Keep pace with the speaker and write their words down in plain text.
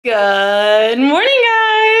Good morning,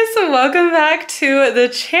 guys! Welcome back to the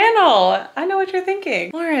channel. I know what you're thinking.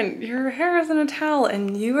 Lauren, your hair is in a towel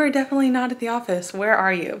and you are definitely not at the office. Where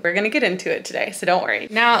are you? We're gonna get into it today, so don't worry.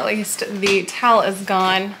 Now at least the towel is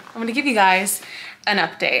gone. I'm gonna give you guys an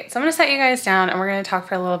update. So I'm gonna set you guys down and we're gonna talk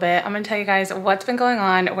for a little bit. I'm gonna tell you guys what's been going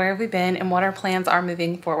on, where have we been, and what our plans are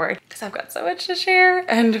moving forward. Because I've got so much to share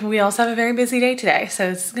and we also have a very busy day today.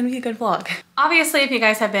 So this is gonna be a good vlog. Obviously, if you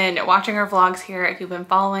guys have been watching our vlogs here, if you've been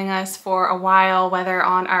following us for a while, whether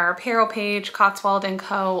on our apparel page, Cotswold &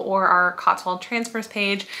 Co, or our Cotswold Transfers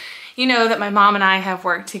page, you know that my mom and I have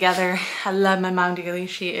worked together. I love my mom dearly.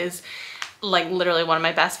 She is like literally one of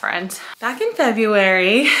my best friends. Back in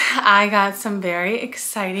February, I got some very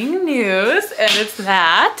exciting news, and it's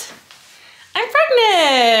that I'm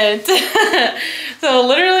pregnant. So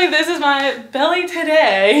literally this is my belly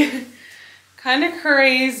today. Kind of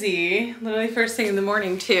crazy, literally first thing in the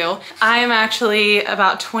morning too. I am actually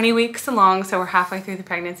about 20 weeks along, so we're halfway through the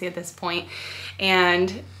pregnancy at this point.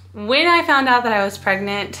 And when I found out that I was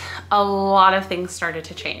pregnant, a lot of things started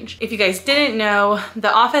to change. If you guys didn't know,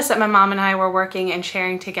 the office that my mom and I were working and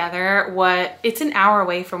sharing together, it's an hour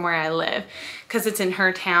away from where I live because it's in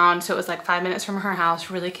her town. So it was like 5 minutes from her house,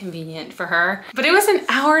 really convenient for her. But it was an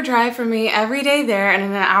hour drive for me every day there and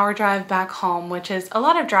an hour drive back home, which is a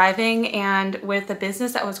lot of driving. And with the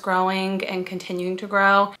business that was growing and continuing to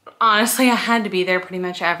grow, honestly, I had to be there pretty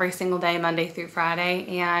much every single day, Monday through Friday.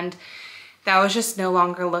 And that was just no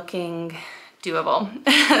longer looking doable,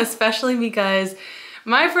 especially because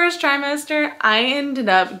my first trimester, I ended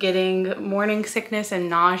up getting morning sickness and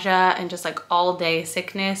nausea and just like all day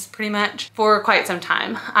sickness pretty much for quite some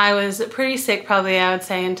time. I was pretty sick probably, I would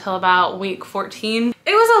say, until about week 14.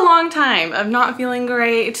 It was a long time of not feeling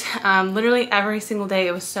great. Literally every single day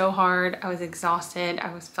it was so hard. I was exhausted,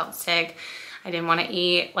 felt sick. I didn't want to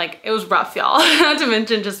eat. Like, it was rough, y'all. Not to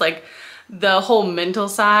mention just like the whole mental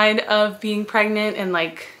side of being pregnant and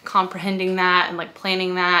like comprehending that and like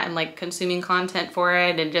planning that and like consuming content for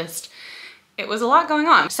it, and just, it was a lot going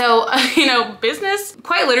on. So, you know, business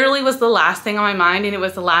quite literally was the last thing on my mind, and it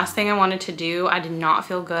was the last thing I wanted to do. I did not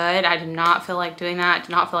feel good. I did not feel like doing that. I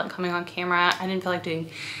did not feel like coming on camera. I didn't feel like doing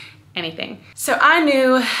anything. So I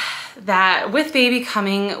knew that with baby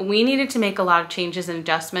coming, we needed to make a lot of changes and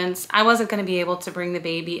adjustments. I wasn't going to be able to bring the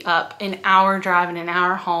baby up an hour drive and an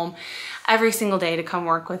hour home every single day to come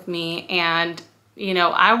work with me. And you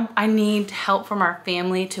know, I need help from our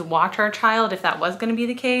family to watch our child if that was going to be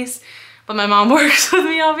the case. But my mom works with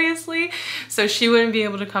me, obviously, so she wouldn't be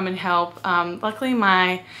able to come and help. Luckily,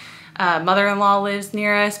 my mother-in-law lives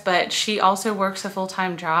near us, but she also works a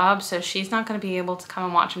full-time job, so she's not going to be able to come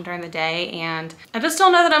and watch him during the day. And I just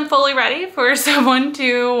don't know that I'm fully ready for someone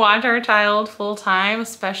to watch our child full-time,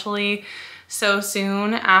 especially so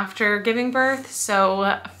soon after giving birth.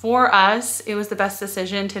 So for us, it was the best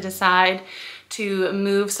decision to decide to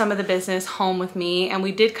move some of the business home with me. And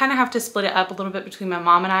we did kind of have to split it up a little bit between my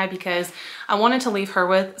mom and I, because I wanted to leave her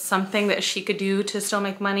with something that she could do to still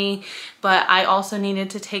make money, but I also needed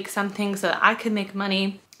to take something so that I could make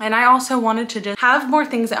money. And I also wanted to just have more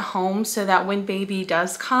things at home so that when baby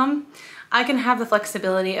does come, I can have the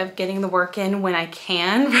flexibility of getting the work in when I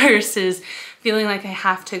can versus feeling like I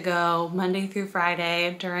have to go Monday through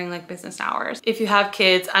Friday during like business hours. If you have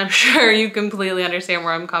kids, I'm sure you completely understand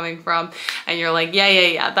where I'm coming from and you're like,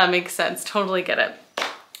 yeah, that makes sense. Totally get it.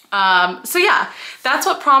 So yeah, that's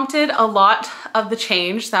what prompted a lot of the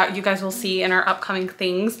change that you guys will see in our upcoming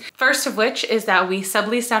things. First of which is that we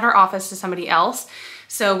subleased out our office to somebody else.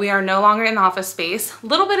 So we are no longer in the office space. A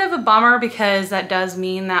little bit of a bummer because that does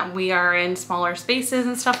mean that we are in smaller spaces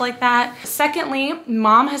and stuff like that. Secondly,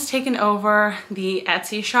 mom has taken over the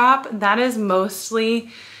Etsy shop. That is mostly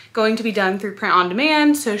going to be done through print on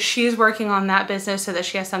demand. So she's working on that business so that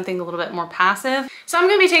she has something a little bit more passive. So I'm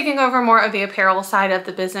gonna be taking over more of the apparel side of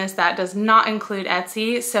the business that does not include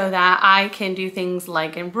Etsy, so that I can do things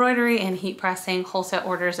like embroidery and heat pressing, wholesale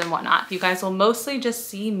orders and whatnot. You guys will mostly just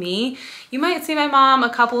see me. You might see my mom a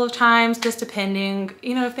couple of times, just depending,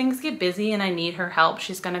 you know, if things get busy and I need her help,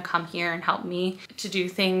 she's gonna come here and help me to do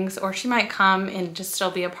things, or she might come and just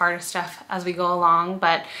still be a part of stuff as we go along.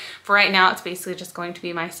 But for right now, it's basically just going to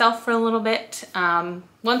be myself for a little bit.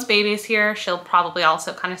 Once baby's here, she'll probably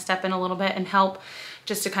also kind of step in a little bit and help,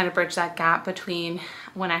 just to kind of bridge that gap between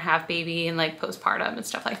when I have baby and like postpartum and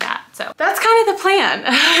stuff like that. So that's kind of the plan.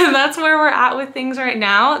 That's where we're at with things right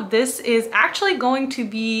now. This is actually going to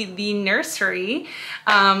be the nursery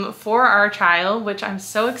for our child, which I'm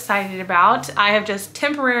so excited about. I have just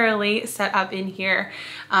temporarily set up in here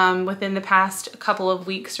within the past couple of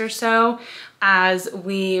weeks or so as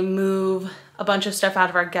we move a bunch of stuff out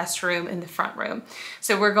of our guest room in the front room.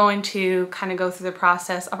 So we're going to kind of go through the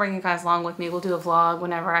process. I'll bring you guys along with me. We'll do a vlog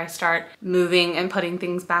whenever I start moving and putting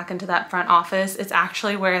things back into that front office. It's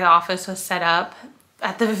actually where the office was set up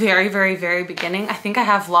at the very beginning. I think I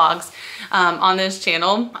have vlogs on this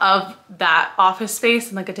channel of that office space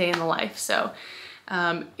and like a day in the life. So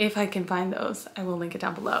if I can find those, I will link it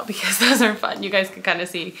down below because those are fun. You guys can kind of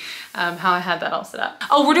see how I had that all set up.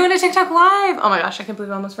 Oh, we're doing a TikTok live. Oh my gosh, I can't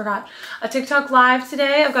believe I almost forgot. A TikTok live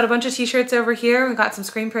today. I've got a bunch of t-shirts over here. We've got some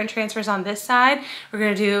screen print transfers on this side. We're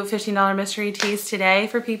gonna do $15 mystery tees today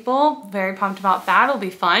for people. Very pumped about that. It'll be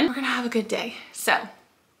fun. We're gonna have a good day. So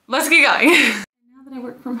let's get going. Now that I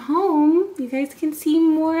work from home, you guys can see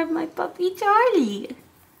more of my puppy Charlie.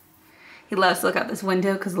 He loves to look out this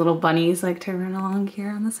window because little bunnies like to run along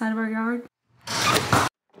here on the side of our yard.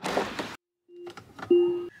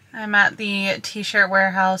 I'm at the t-shirt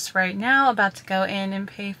warehouse right now, about to go in and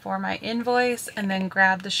pay for my invoice and then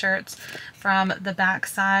grab the shirts from the back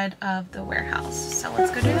side of the warehouse. So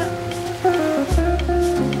let's go do that.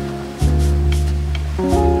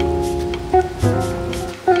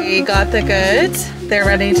 We got the goods. They're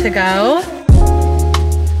ready to go.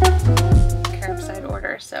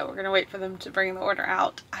 So we're gonna wait for them to bring the order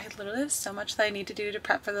out. I literally have so much that I need to do to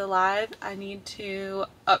prep for the live. I need to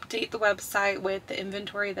update the website with the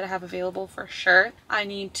inventory that I have available for sure. I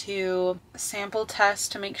need to sample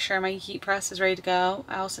test to make sure my heat press is ready to go.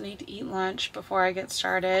 I also need to eat lunch before I get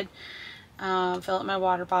started. Fill up my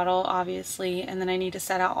water bottle, obviously, and then I need to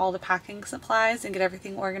set out all the packing supplies and get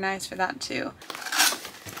everything organized for that too.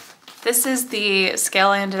 This is the scale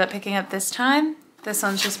I ended up picking up this time. This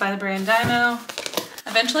one's just by the brand Dymo.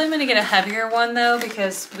 Eventually I'm gonna get a heavier one though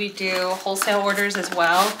because we do wholesale orders as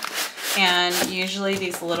well. And usually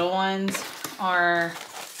these little ones are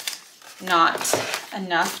not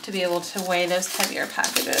enough to be able to weigh those heavier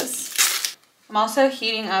packages. I'm also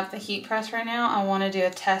heating up the heat press right now. I wanna do a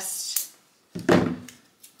test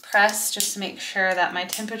press just to make sure that my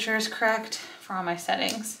temperature is correct for all my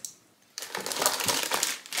settings.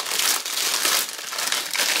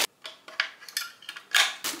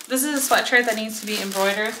 This is a sweatshirt that needs to be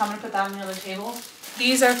embroidered, so I'm gonna put that on the other table.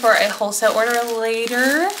 These are for a wholesale order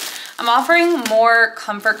later. I'm offering more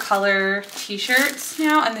comfort color t-shirts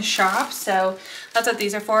now in the shop, so that's what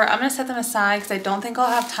these are for. I'm gonna set them aside because I don't think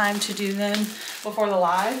I'll have time to do them before the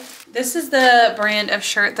live. This is the brand of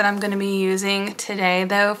shirt that I'm gonna be using today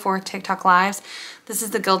though for TikTok lives. This is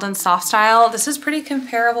the Gildan Soft Style. This is pretty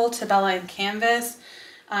comparable to Bella and Canvas.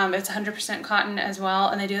 It's 100% cotton as well,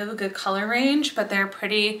 and they do have a good color range, but they're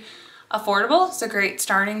pretty affordable. It's a great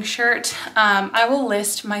starting shirt. I will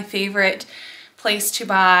list my favorite place to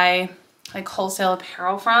buy like wholesale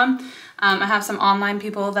apparel from. I have some online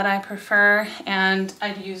people that I prefer, and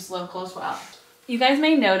I use local as well. You guys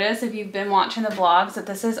may notice if you've been watching the vlogs that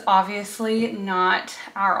this is obviously not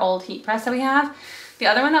our old heat press that we have. The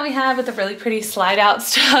other one that we have with the really pretty slide out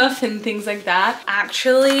stuff and things like that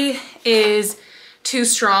actually is too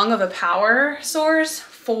strong of a power source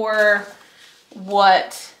for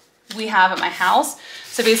what we have at my house.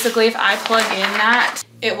 So basically if I plug in that,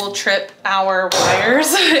 it will trip our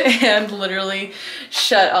wires and literally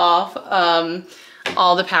shut off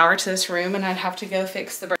all the power to this room, and I'd have to go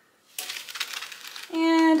fix the break.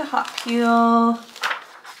 And a hot peel. I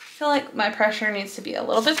feel like my pressure needs to be a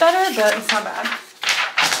little bit better, but it's not bad.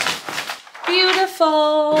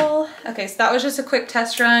 Beautiful. Okay, so that was just a quick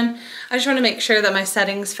test run. I just want to make sure that my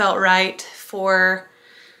settings felt right for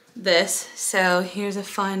this. So here's a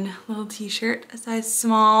fun little t-shirt, a size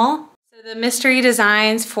small. So the mystery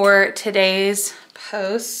designs for today's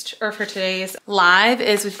post, or for today's live,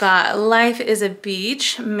 is we've got Life is a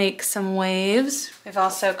Beach, Make Some Waves. We've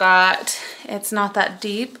also got It's Not That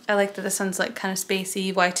Deep. I like that this one's like kind of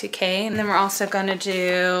spacey, Y2K. And then we're also gonna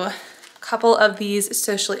do couple of these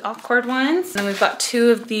socially awkward ones. And we've got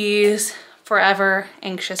 2 of these forever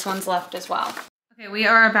anxious ones left as well. Okay, we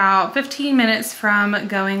are about 15 minutes from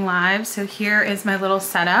going live. So here is my little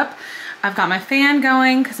setup. I've got my fan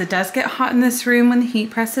going because it does get hot in this room when the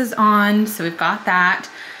heat press is on. So we've got that.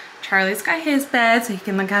 Charlie's got his bed so he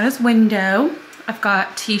can look out his window. I've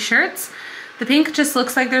got t-shirts. The pink just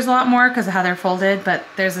looks like there's a lot more because of how they're folded, but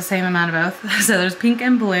there's the same amount of both. So there's pink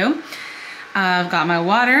and blue. I've got my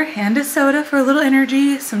water and a soda for a little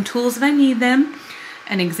energy, some tools if I need them,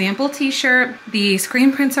 an example t-shirt, the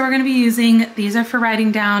screen prints that we're gonna be using. These are for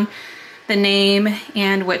writing down the name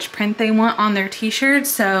and which print they want on their t-shirt.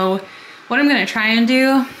 So what I'm gonna try and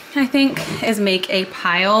do, I think, is make a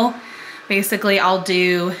pile. Basically, I'll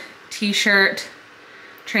do t-shirt,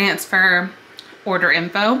 transfer, order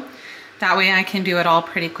info. That way I can do it all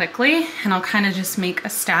pretty quickly, and I'll kind of just make a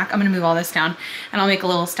stack. I'm gonna move all this down, and I'll make a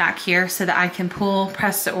little stack here so that I can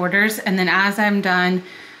press the orders, and then as I'm done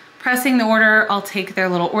pressing the order, I'll take their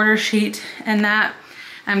little order sheet and that.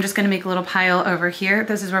 I'm just gonna make a little pile over here.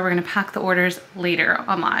 This is where we're gonna pack the orders later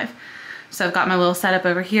on live. So I've got my little setup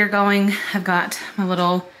over here going. I've got my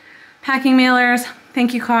little packing mailers,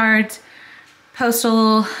 thank you cards,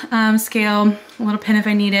 postal scale, a little pin if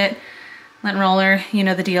I need it, lint roller, you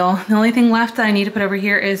know the deal. The only thing left that I need to put over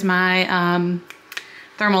here is my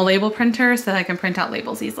thermal label printer so that I can print out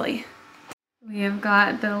labels easily. We have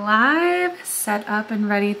got the live set up and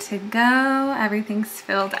ready to go. Everything's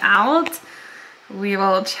filled out. We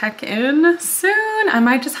will check in soon. I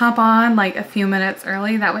might just hop on like a few minutes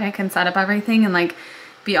early. That way I can set up everything and like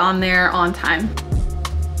be on there on time.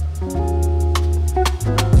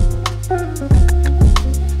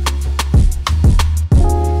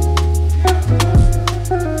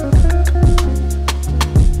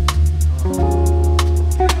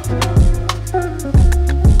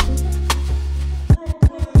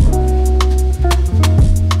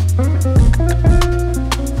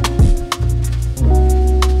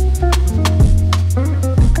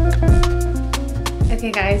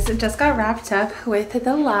 Just got wrapped up with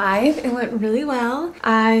the live. It went really well.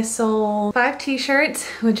 I sold 5 t-shirts,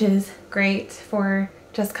 which is great for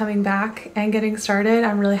just coming back and getting started.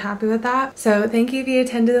 I'm really happy with that. So thank you if you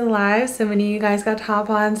attended the live. So many of you guys got to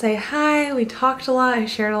hop on, say hi. We talked a lot. I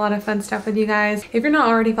shared a lot of fun stuff with you guys. If you're not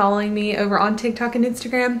already following me over on TikTok and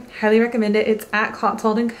Instagram, highly recommend it. It's at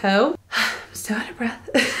Cotswold & Co. I'm so out of breath.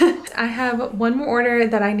 I have one more order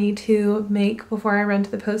that I need to make before I run to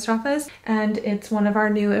the post office, and it's one of our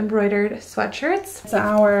new embroidered sweatshirts. It's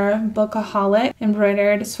our Bookaholic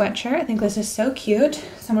embroidered sweatshirt. I think this is so cute.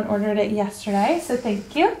 Someone ordered it yesterday, so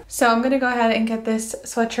thank you. So I'm gonna go ahead and get this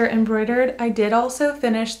sweatshirt embroidered. I did also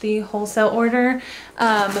finish the wholesale order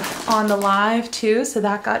on the live too, so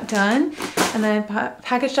that got done. And then I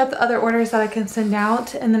packaged up the other orders that I can send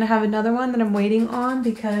out, and then I have another one that I'm waiting on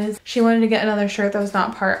because she wanted to get another shirt that was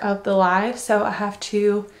not part of the live, so I have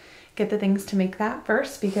to get the things to make that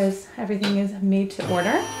first because everything is made to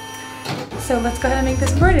order. So let's go ahead and make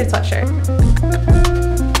this embroidered sweatshirt.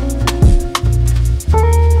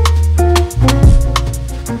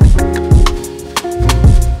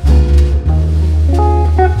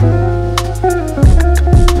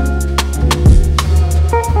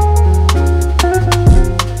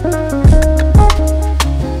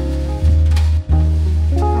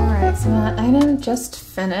 Just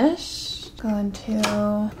finished. Going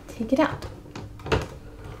to take it out.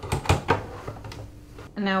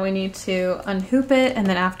 And now we need to unhoop it, and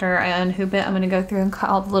then after I unhoop it, I'm gonna go through and cut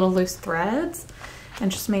all the little loose threads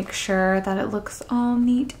and just make sure that it looks all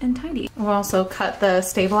neat and tidy. We'll also cut the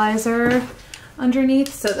stabilizer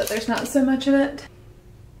underneath so that there's not so much of it.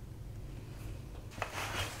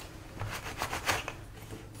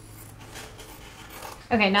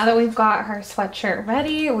 Okay, now that we've got her sweatshirt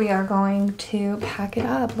ready, we are going to pack it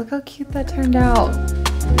up. Look how cute that turned out.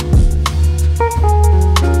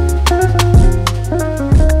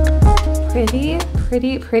 Pretty,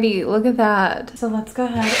 pretty, pretty. Look at that. So let's go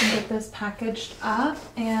ahead and get this packaged up,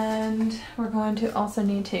 and we're going to also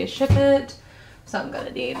need to ship it. So I'm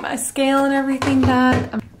gonna need my scale and everything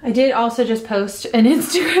back. I did also just post an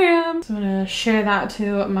Instagram. So I'm gonna share that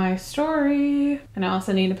to my story. And I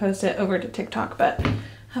also need to post it over to TikTok, but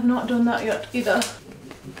have not done that yet either.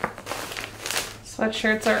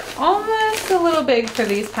 Sweatshirts are almost a little big for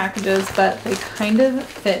these packages, but they kind of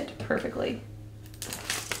fit perfectly.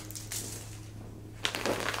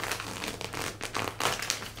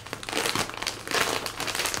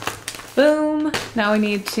 Boom. Now we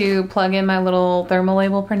need to plug in my little thermal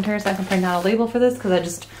label printer so I can print out a label for this because I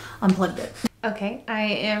just unplugged it. Okay, I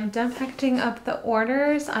am done packaging up the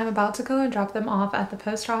orders. I'm about to go and drop them off at the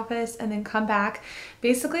post office and then come back.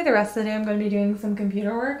 Basically the rest of the day I'm going to be doing some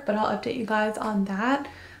computer work, but I'll update you guys on that.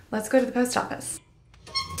 Let's go to the post office.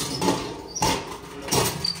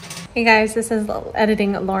 Hey guys, this is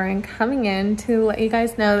Editing Lauren coming in to let you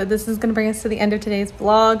guys know that this is going to bring us to the end of today's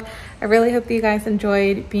vlog. I really hope that you guys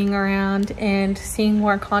enjoyed being around and seeing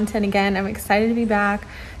more content again. I'm excited to be back.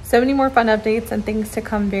 So many more fun updates and things to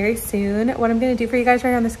come very soon. What I'm going to do for you guys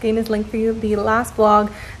right on the screen is link for you the last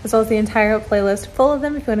vlog as well as the entire playlist full of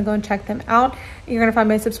them if you want to go and check them out. You're going to find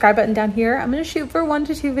my subscribe button down here. I'm going to shoot for 1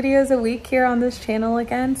 to 2 videos a week here on this channel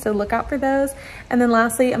again, so look out for those. And then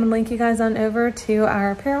lastly, I'm going to link you guys on over to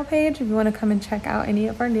our apparel page if you want to come and check out any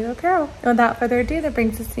of our new apparel. And without further ado, that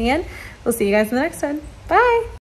brings us to the end. We'll see you guys in the next one. Bye!